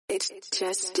It's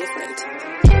just different.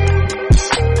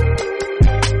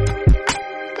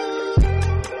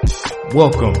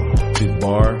 Welcome to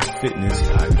Bar Fitness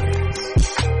Podcast.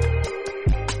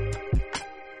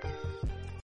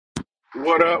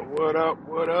 What up, what up,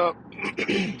 what up?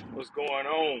 What's going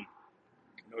on?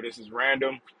 I know this is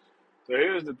random. So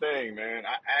here's the thing, man.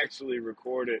 I actually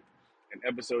recorded an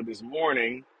episode this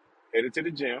morning, headed to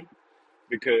the gym,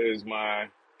 because my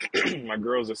my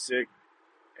girls are sick,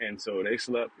 and so they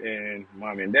slept in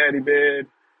mommy and daddy bed,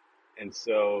 and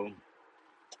so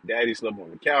daddy slept on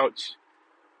the couch.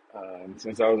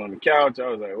 Since I was on the couch, I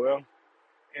was like, well,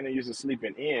 and they used to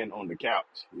sleeping in on the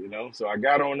couch, you know? So I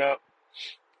got on up,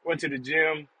 went to the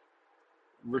gym,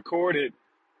 recorded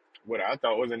what I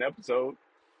thought was an episode,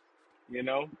 you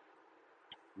know,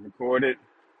 recorded,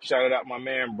 shouted out my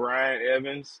man Brian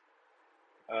Evans,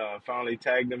 finally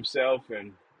tagged himself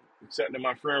and accepted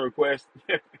my friend request.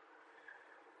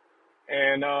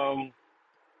 And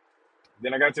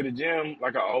then I got to the gym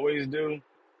like I always do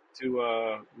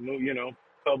to,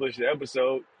 publish the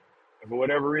episode. And for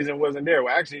whatever reason, it wasn't there.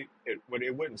 Well, actually, it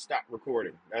wouldn't stop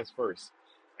recording. That's first.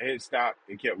 I hit stop.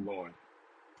 It kept going.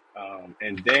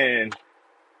 And then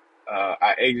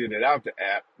I exited out the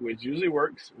app, which usually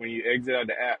works when you exit out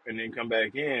the app and then come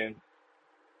back in.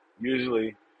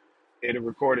 Usually, it'll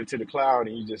record it to the cloud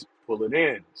and you just pull it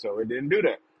in. So it didn't do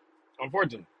that,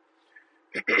 unfortunately.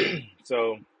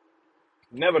 So,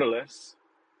 nevertheless,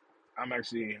 I'm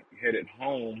actually headed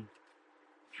home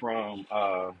from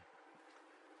the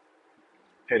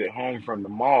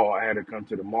mall. I had to come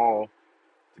to the mall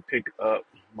to pick up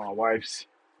my wife's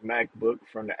MacBook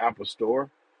from the Apple Store.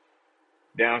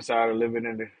 Downside of living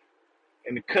in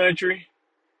the country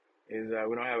is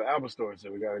we don't have an Apple Store,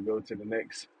 so we got to go to the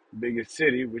next biggest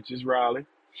city, which is Raleigh.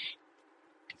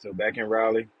 So back in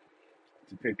Raleigh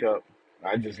to pick up.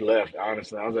 I just left,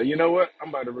 honestly. I was like, you know what? I'm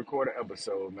about to record an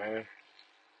episode, man.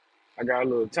 I got a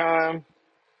little time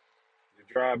to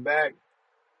drive back.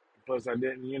 Plus, I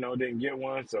didn't get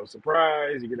one. So,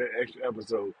 surprise, you get an extra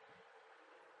episode.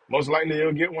 Most likely,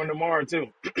 you'll get one tomorrow,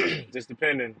 too. Just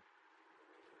depending.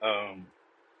 Out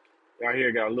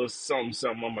here, got a little something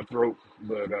on my throat,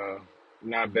 but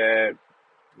not bad,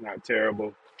 not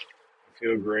terrible. I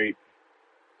feel great.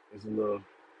 There's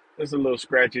a little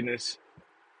scratchiness.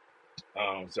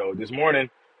 So this morning,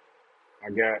 I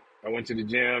went to the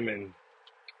gym and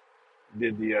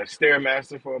did the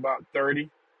Stairmaster for about 30.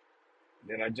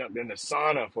 Then I jumped in the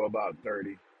sauna for about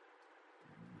 30.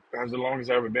 That was the longest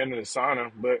I've ever been in the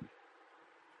sauna, but,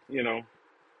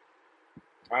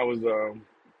 I was,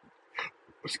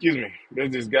 excuse me,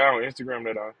 there's this guy on Instagram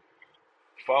that I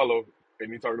follow,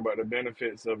 and he talked about the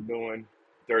benefits of doing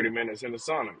 30 minutes in the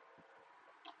sauna.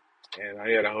 And I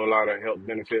had a whole lot of health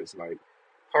benefits like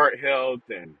heart health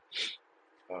and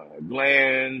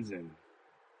glands and,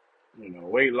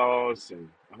 weight loss and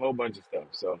a whole bunch of stuff.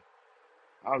 So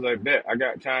I was like, bet, I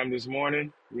got time this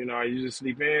morning. I usually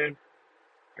sleep in.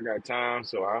 I got time,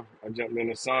 so I jumped in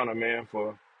the sauna, man,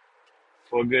 for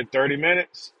a good 30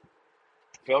 minutes.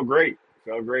 Felt great.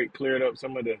 Cleared up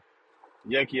some of the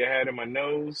yucky I had in my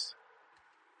nose.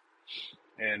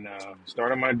 And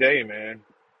started my day, man.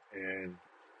 And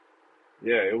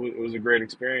yeah, it was a great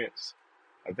experience.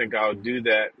 I think I'll do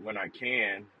that when I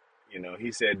can.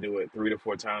 He said do it 3 to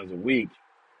 4 times a week.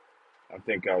 I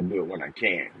think I'll do it when I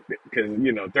can. Because,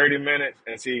 30 minutes.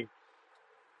 And see,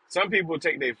 some people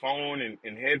take their phone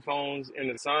and headphones in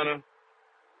the sauna.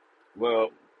 Well,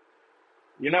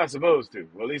 you're not supposed to.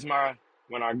 Well, at least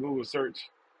when I Google search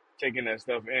taking that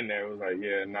stuff in there, it was like,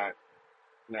 yeah,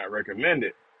 not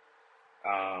recommended.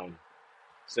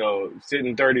 So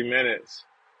sitting 30 minutes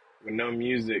with no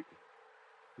music,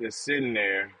 just sitting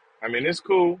there. I mean, it's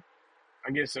cool.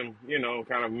 I get some,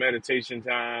 kind of meditation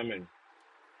time and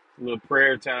a little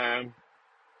prayer time,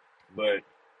 but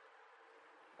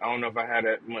I don't know if I had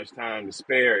that much time to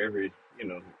spare every,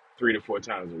 3 to 4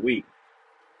 times a week.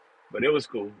 But it was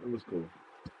cool.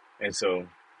 And so,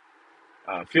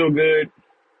 feel good.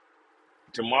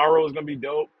 Tomorrow is gonna be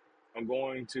dope. I'm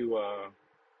going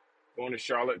to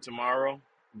Charlotte tomorrow,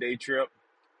 day trip.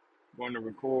 Going to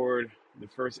record the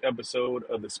first episode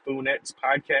of the Spoonettes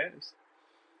podcast.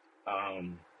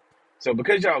 So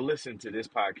because y'all listen to this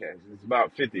podcast, it's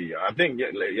about 50 of y'all. I think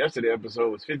yesterday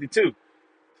episode was 52.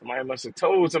 Somebody must have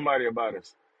told somebody about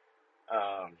us.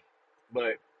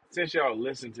 But since y'all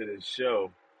listen to this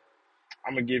show,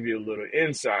 I'm gonna give you a little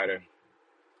insider,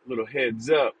 a little heads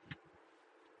up.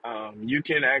 You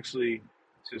can actually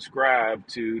subscribe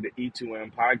to the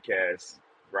E2M podcast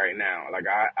right now. Like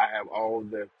I have all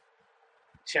the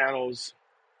channels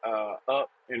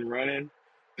up and running.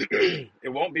 It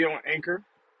won't be on Anchor.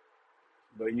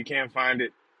 but you can find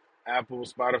it Apple,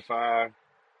 Spotify,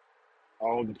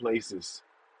 all the places.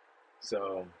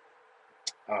 So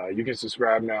you can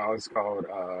subscribe now. It's called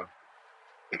I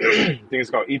think it's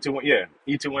called E2M. Yeah,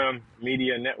 E2M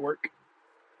Media Network.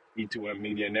 E2M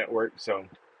Media Network. So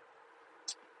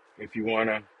if you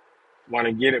wanna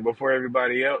get it before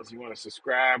everybody else, you want to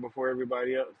subscribe before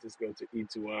everybody else, just go to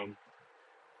E2M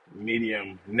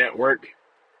Medium Network,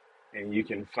 and you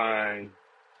can find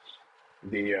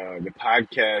the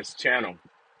podcast channel.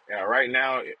 Right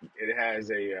now, it has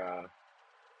a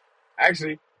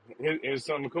actually here's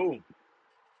something cool.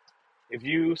 If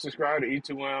you subscribe to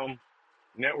E2M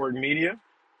Network Media,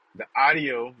 the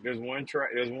audio there's one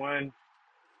track, there's one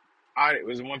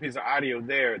piece of audio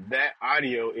there. That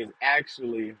audio is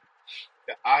actually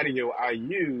the audio I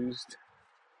used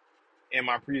in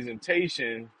my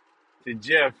presentation to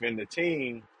Jeff and the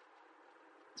team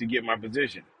to get my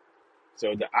position.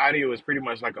 So the audio is pretty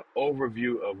much like an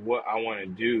overview of what I want to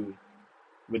do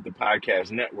with the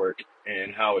podcast network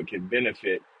and how it can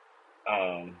benefit,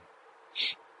 um,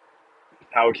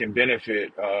 how it can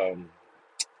benefit,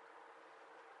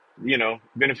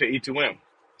 benefit E2M.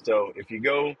 So if you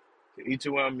go to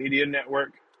E2M Media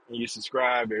Network and you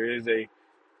subscribe, there is a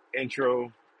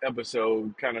intro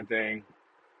episode kind of thing,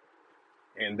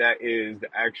 and that is the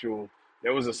actual.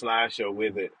 There was a slideshow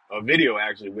with it, a video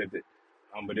actually with it,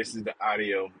 but this is the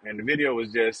audio, and the video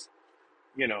was just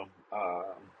you know, uh,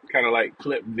 kind of like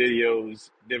clip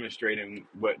videos demonstrating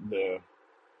what the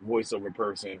voiceover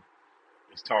person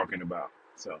is talking about.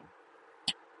 So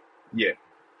yeah,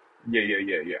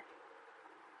 yeah.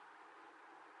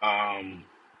 Um,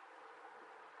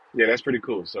 yeah, that's pretty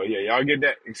cool. So yeah, y'all get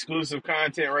that exclusive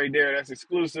content right there. That's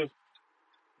exclusive.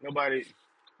 Nobody,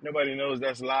 nobody knows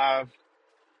that's live,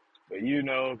 but you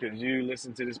know because you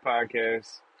listen to this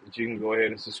podcast that you can go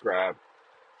ahead and subscribe.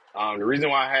 The reason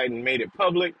why I hadn't made it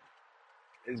public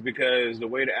is because the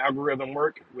way the algorithm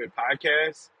work with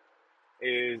podcasts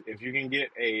is if you can get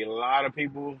a lot of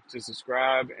people to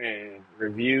subscribe and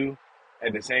review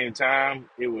at the same time,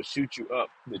 it will shoot you up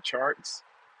the charts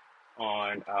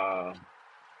on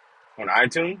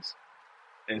iTunes.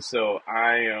 And so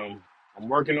I'm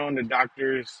working on the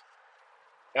doctor's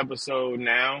episode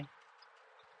now,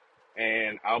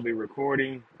 and I'll be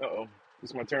recording.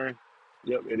 It's my turn.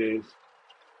 Yep, it is.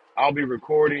 I'll be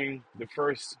recording the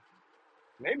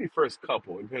maybe first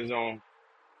couple. It depends on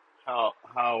how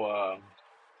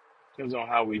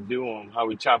we do them, how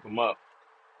we chop them up.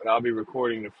 But I'll be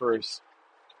recording the first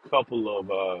couple of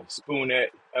Spoonette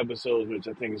episodes, which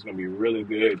I think is going to be really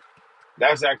good.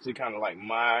 That's actually kind of like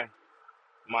my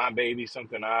baby,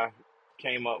 something I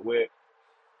came up with.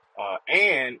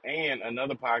 And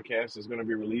another podcast is going to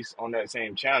be released on that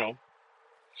same channel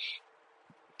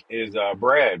is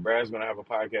Brad. Brad's going to have a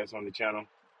podcast on the channel,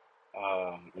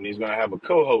 and he's going to have a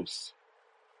co-host.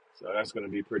 So that's going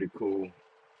to be pretty cool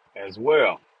as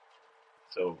well.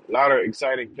 So a lot of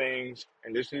exciting things,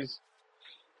 and these are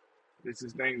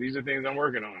things I'm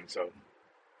working on. So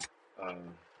a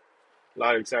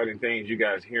lot of exciting things. You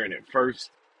guys hearing it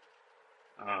first.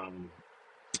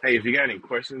 Hey, if you got any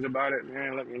questions about it,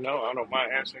 man, let me know. I don't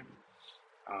mind answering.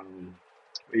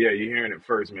 But yeah, you're hearing it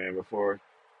first, man.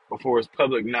 Before it's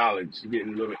public knowledge, you're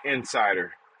getting a little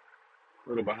insider, a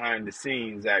little behind the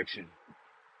scenes action.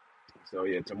 So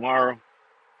yeah, tomorrow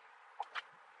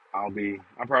I'll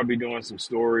probably be doing some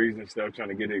stories and stuff, trying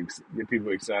to get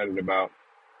people excited about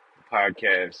the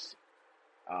podcast.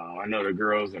 I know the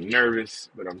girls are nervous,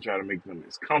 but I'm trying to make them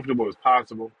as comfortable as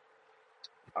possible.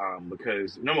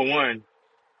 Because number one,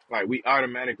 like we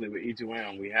automatically with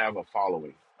E2M, we have a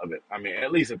following of it. I mean,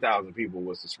 at least 1,000 people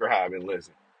will subscribe and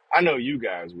listen. I know you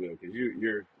guys will, because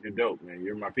you're dope, man.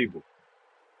 You're my people.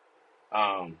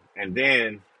 And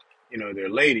then, they're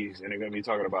ladies, and they're gonna be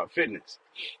talking about fitness,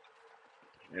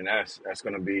 and that's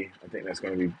gonna be, I think that's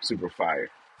gonna be super fire,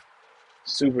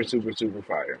 super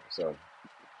fire. So,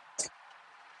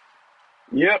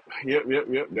 yep.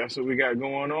 That's what we got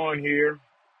going on here.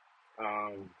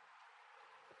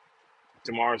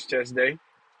 Tomorrow's test day.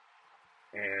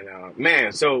 And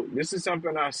man, so this is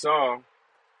something I saw.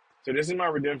 So this is my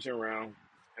redemption round,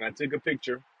 and I took a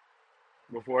picture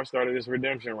before I started this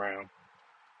redemption round.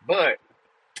 But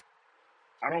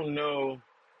I don't know.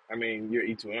 I mean, you're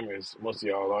E2Mers. Most of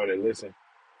y'all are that listen.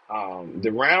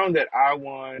 The round that I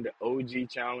won, the OG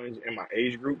challenge and my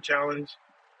age group challenge,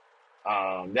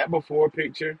 that before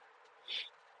picture,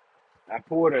 I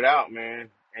pulled it out,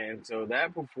 man. And so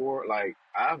that before, like,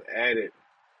 I've added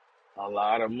a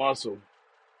lot of muscle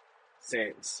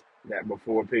since that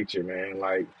before picture, man.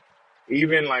 Like,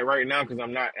 even like right now, because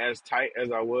I'm not as tight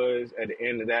as I was at the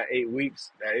end of that 8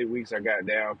 weeks. That 8 weeks I got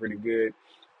down pretty good.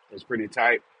 It was pretty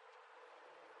tight.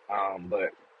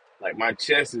 But like my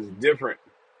chest is different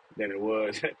than it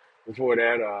was before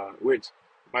that. Which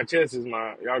my chest is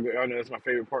y'all know it's my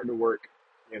favorite part to work.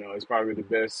 You know, it's probably the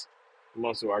best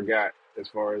muscle I got as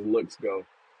far as looks go.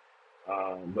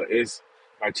 But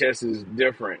my chest is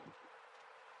different.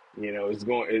 You know, it's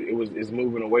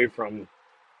moving away from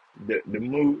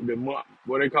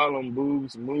what they call them,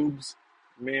 moobs,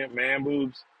 man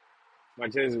boobs. My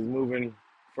chest is moving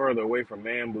further away from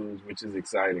man boobs, which is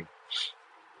exciting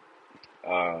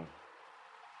uh,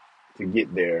 to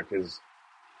get there, because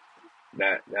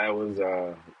that was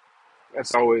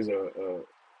that's always a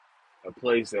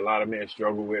place that a lot of men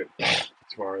struggle with as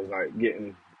far as like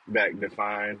getting back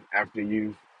defined after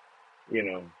you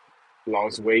know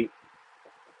lost weight.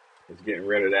 It's getting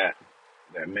rid of that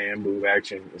man boob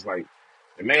action. It's like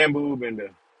the man boob and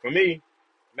for me,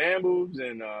 man boobs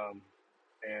and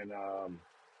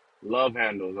love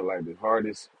handles are like the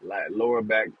hardest, like lower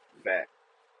back fat,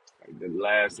 like the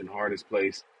last and hardest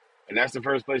place, and that's the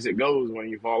first place it goes when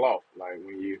you fall off. Like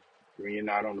when you're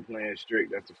not on the plan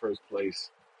strict, that's the first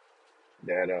place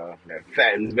that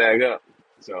fattens back up.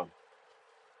 So,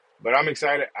 but I'm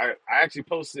excited. I actually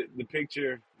posted the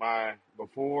picture, my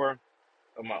before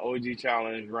of my OG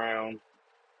challenge round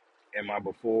and my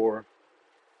before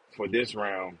for this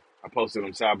round. I posted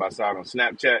them side by side on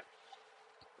Snapchat.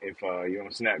 If you're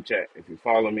on Snapchat, if you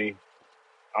follow me,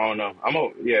 I don't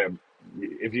know. Yeah.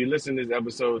 If you listen to this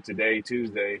episode today,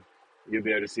 Tuesday, you'll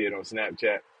be able to see it on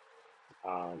Snapchat.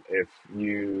 If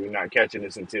you're not catching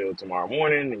this until tomorrow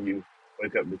morning and you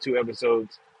wake up to 2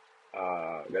 episodes,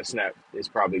 that snap is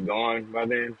probably gone by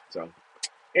then. So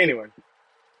anyway,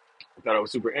 I thought it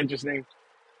was super interesting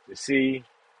to see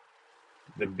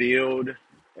the build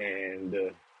and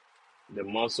the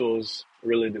muscles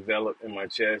really develop in my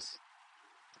chest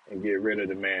and get rid of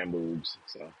the man boobs.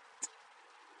 So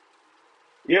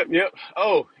yep.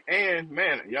 Oh, and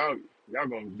man, y'all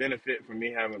gonna benefit from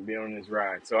me having been on this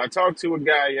ride. So I talked to a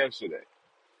guy yesterday.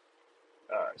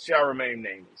 Shall remain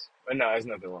nameless, but no, there's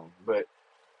nothing wrong. But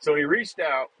so he reached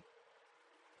out.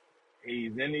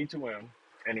 He's in E2M,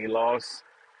 and he lost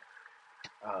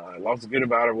a good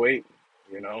amount of weight.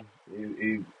 You know,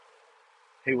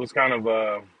 he was kind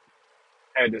of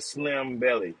had the slim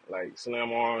belly, like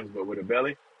slim arms, but with a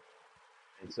belly.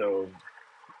 And so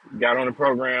got on the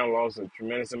program, lost a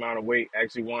tremendous amount of weight,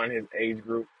 actually won his age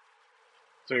group.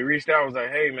 So he reached out, was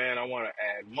like, hey man, I want to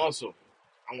add muscle.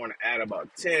 I want to add about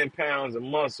 10 pounds of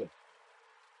muscle.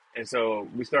 And so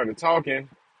we started talking,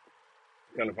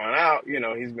 gonna find out, you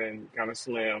know, he's been kind of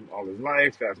slim all his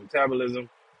life, fast metabolism.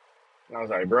 And I was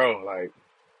like, bro, like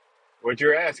what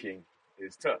you're asking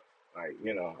is tough. Like,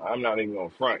 you know, I'm not even gonna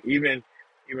front. Even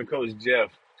Coach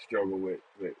Jeff struggled with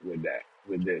that,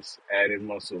 with this added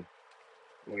muscle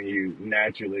when you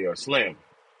naturally are slim.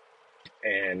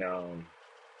 And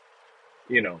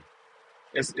you know,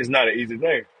 it's not an easy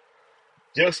thing.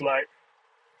 Just like,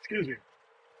 excuse me,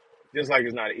 just like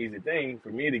it's not an easy thing for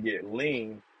me to get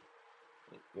lean,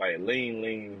 like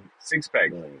lean, six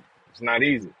pack lean. It's not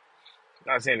easy.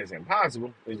 Not saying it's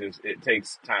impossible. It's just it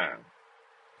takes time.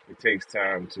 It takes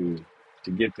time to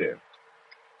get there.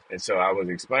 And so I was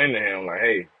explaining to him like,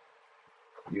 hey,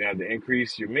 you have to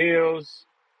increase your meals,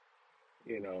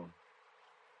 you know,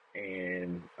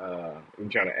 and you're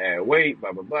trying to add weight,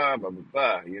 blah blah blah blah blah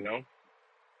blah, you know.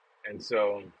 And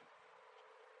so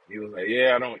he was like,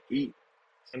 yeah, I don't eat.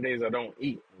 Some days I don't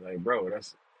eat. I'm like, bro,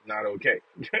 that's not okay.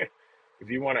 If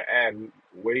you want to add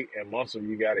weight and muscle,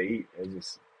 you got to eat. It's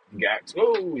just, you got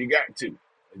to.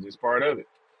 It's just part of it.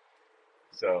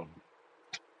 So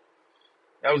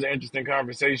that was an interesting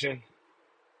conversation.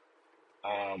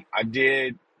 I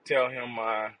did tell him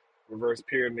my reverse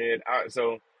pyramid.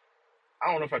 So I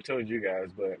don't know if I told you guys,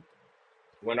 but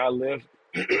when I lift,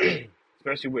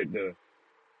 especially with the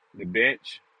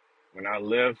bench, when I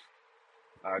lift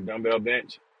dumbbell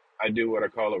bench, I do what I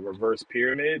call a reverse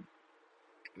pyramid.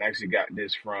 And I actually got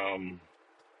this from,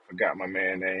 forgot my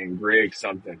man name, Greg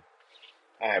something.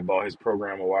 I had bought his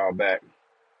program a while back.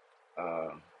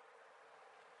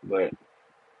 But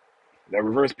that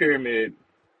reverse pyramid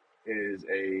is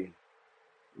a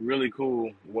really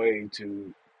cool way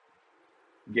to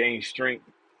gain strength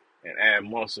and add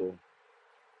muscle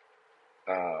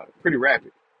pretty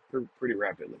rapidly.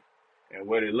 And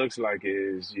what it looks like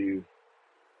is you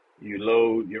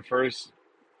load your first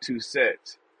 2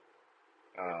 sets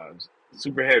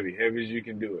super heavy as you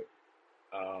can do it.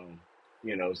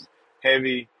 You know,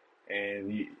 heavy,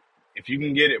 and if you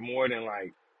can get it more than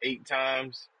like 8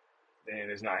 times, then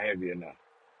it's not heavy enough.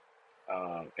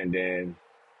 And then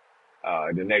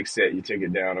the next set, you take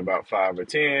it down about 5 or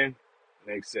 10.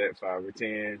 Next set, 5 or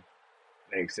 10.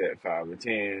 Next set, 5 or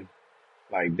 10,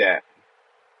 like that.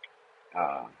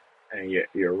 Uh, and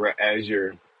as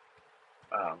your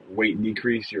weight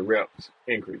decrease, your reps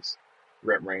increase,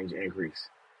 rep range increase.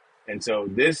 And so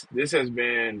this has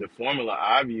been the formula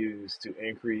I've used to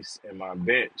increase in my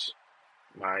bench,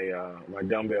 my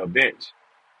dumbbell bench.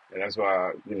 And that's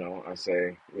why, I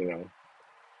say,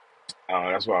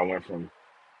 that's why I went from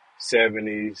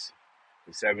 70s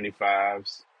to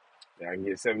 75s. Then I can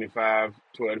get 75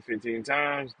 12 to 15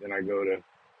 times. Then I go to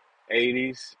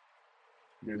 80s,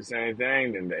 do the same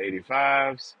thing. Then the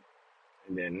 85s.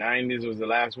 And then 90s was the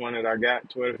last one that I got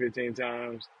 12 to 15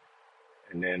 times.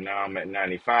 And then now I'm at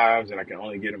 95s, and I can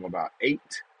only get them about 8.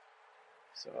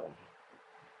 So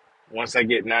once I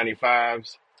get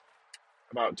 95s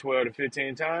about 12 to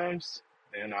 15 times,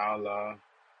 then I'll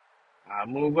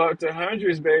move up to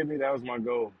hundreds, baby. That was my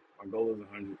goal. My goal is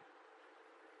 100.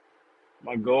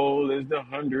 My goal is the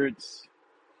hundreds.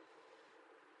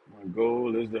 My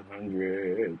goal is the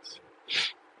hundreds.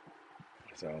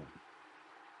 So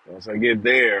once I get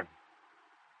there,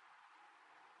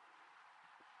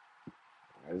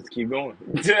 I just keep going.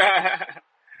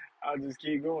 I'll just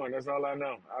keep going. That's all I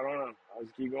know. I don't know. I'll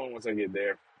just keep going once I get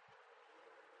there.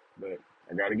 But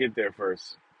I got to get there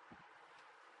first.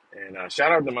 And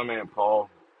shout out to my man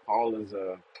Paul. Paul is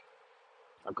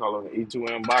I call him an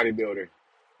E2M bodybuilder.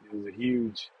 He's a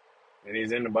huge, and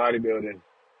he's in the bodybuilding.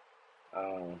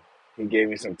 He gave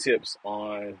me some tips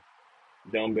on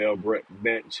dumbbell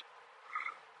bench,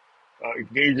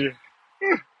 engaging,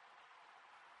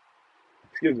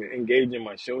 engaging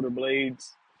my shoulder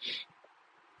blades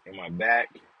and my back,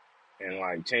 and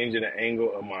like changing the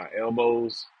angle of my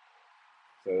elbows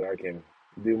so that I can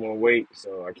do more weight.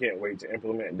 So I can't wait to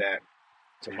implement that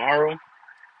tomorrow.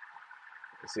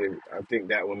 See, I think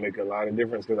that will make a lot of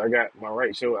difference because I got my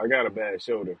right shoulder. I got a bad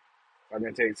shoulder. If I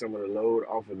can take some of the load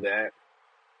off of that,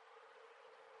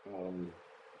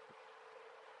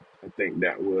 I think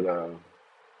that would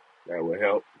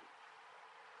help.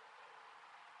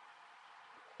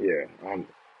 Yeah,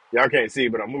 y'all can't see,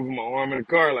 but I'm moving my arm in the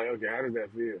car. Like, okay, how does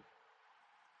that feel?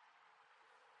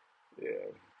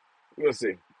 Yeah, we'll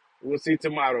see. We'll see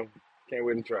tomorrow. Can't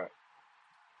wait to try it.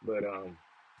 But all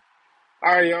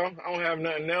right, y'all. I don't have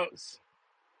nothing else.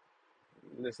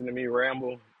 Listen to me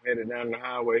ramble, headed down the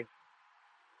highway.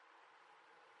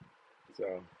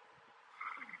 So,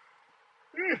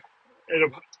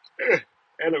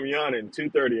 and I'm yawning.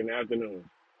 2:30 in the afternoon.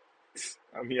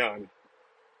 I'm yawning.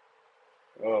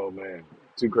 Oh man,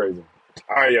 too crazy.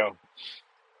 All right, y'all.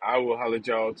 I will holler at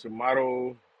y'all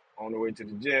tomorrow on the way to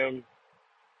the gym.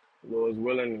 Lord's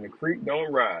willing and the creek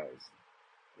don't rise.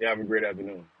 You have a great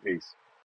afternoon. Peace.